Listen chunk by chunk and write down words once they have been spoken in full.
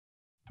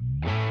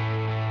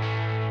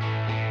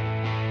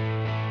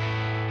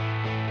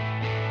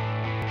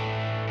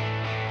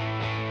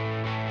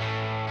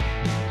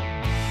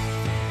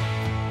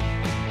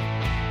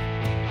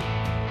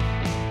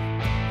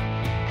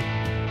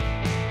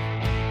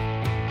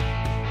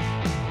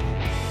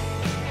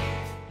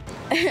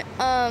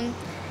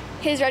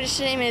His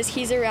registered name is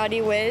He's a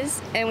Rowdy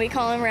Whiz, and we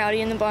call him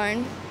Rowdy in the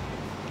barn.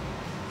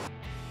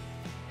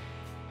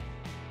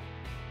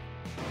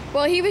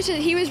 Well, he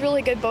was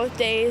really good both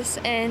days,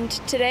 and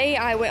today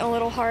I went a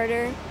little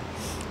harder,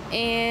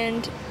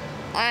 and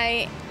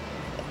I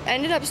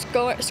ended up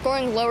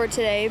scoring lower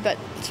today, but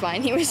it's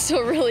fine. He was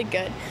still really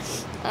good.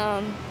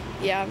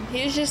 Yeah,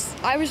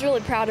 I was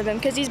really proud of him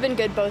because he's been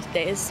good both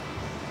days.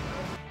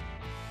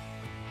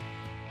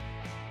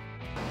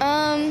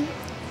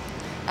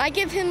 I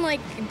give him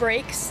like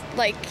breaks.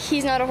 Like,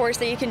 he's not a horse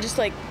that you can just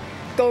like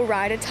go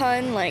ride a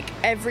ton like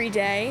every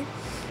day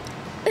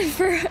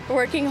for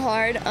working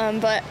hard,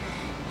 but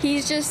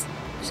he's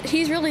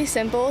really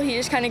simple. He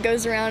just kind of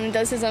goes around and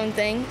does his own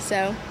thing,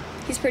 so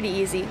he's pretty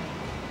easy.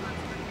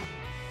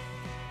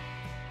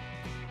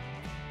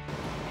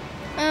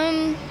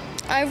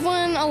 I've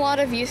won a lot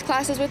of youth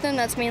classes with him.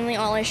 That's mainly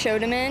all I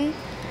showed him in,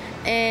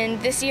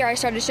 and this year I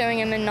started showing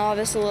him in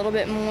novice a little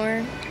bit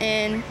more,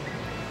 and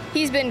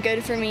he's been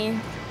good for me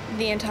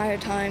the entire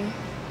time.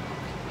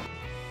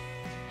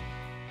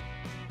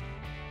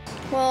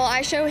 Well,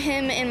 I show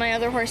him and my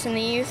other horse in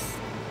the youth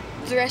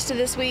the rest of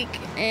this week,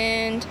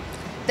 and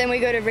then we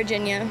go to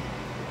Virginia.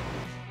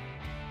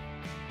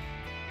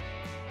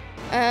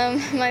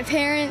 My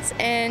parents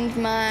and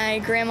my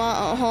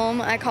grandma at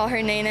home, I call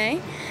her Nene,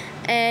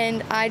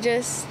 and I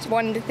just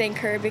wanted to thank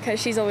her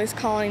because she's always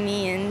calling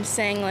me and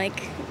saying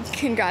like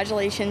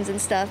congratulations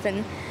and stuff,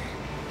 and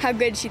how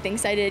good she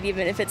thinks I did,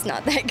 even if it's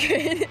not that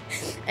good,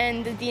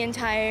 and the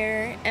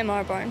entire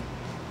MR barn.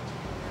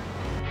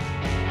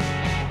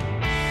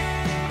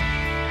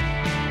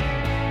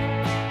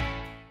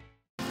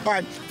 All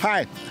right,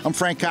 hi, I'm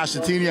Frank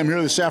Costantini. I'm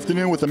here this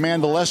afternoon with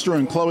Amanda Lester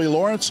and Chloe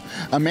Lawrence.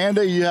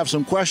 Amanda, you have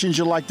some questions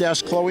you'd like to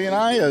ask Chloe and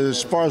I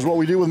as far as what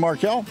we do with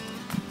Markel?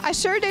 I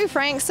sure do,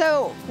 Frank.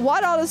 So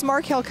what all does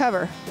Markel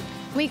cover?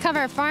 We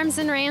cover farms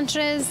and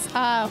ranches,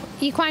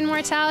 equine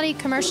mortality,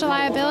 commercial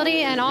liability,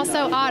 and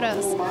also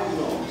autos.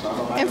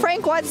 And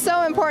Frank, what's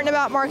so important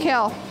about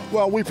Markel?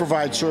 Well, we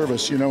provide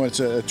service. You know, it's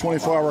a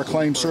 24-hour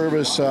claim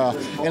service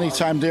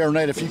anytime, day or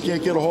night. If you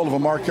can't get a hold of a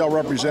Markel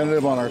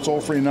representative on our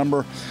toll-free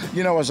number,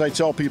 you know, as I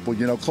tell people,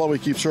 you know, Chloe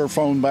keeps her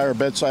phone by her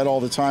bedside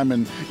all the time,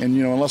 and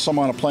you know, unless I'm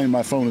on a plane,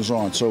 my phone is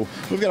on. So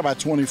we've got about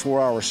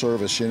 24-hour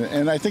service,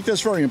 and I think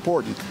that's very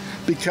important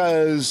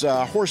because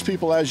horse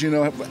people, as you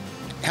know,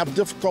 have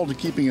difficulty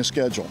keeping a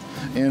schedule,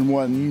 and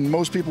what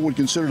most people would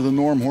consider the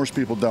norm, horse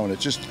people don't.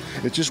 It's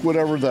just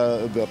whatever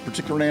the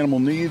particular animal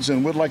needs,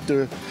 and we'd like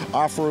to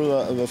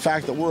offer the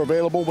fact that we're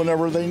available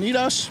whenever they need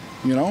us.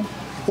 You know,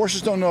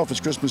 horses don't know if it's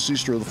Christmas,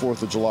 Easter, or the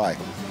 4th of July.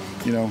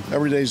 You know,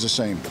 every day is the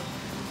same.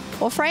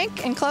 Well,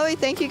 Frank and Chloe,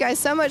 thank you guys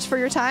so much for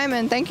your time,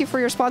 and thank you for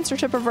your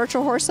sponsorship of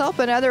Virtual Horse Help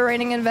and other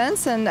reining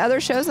events and other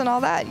shows and all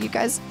that. You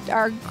guys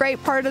are a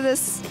great part of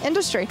this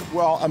industry.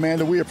 Well,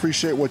 Amanda, we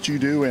appreciate what you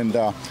do, and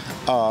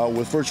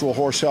with Virtual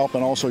Horse Help,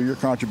 and also your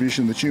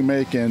contribution that you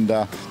make, and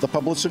the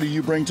publicity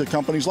you bring to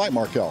companies like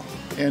Markel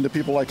and to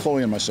people like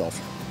Chloe and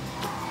myself.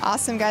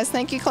 Awesome, guys.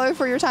 Thank you, Chloe,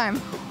 for your time.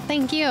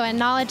 Thank you, and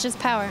knowledge is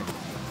power.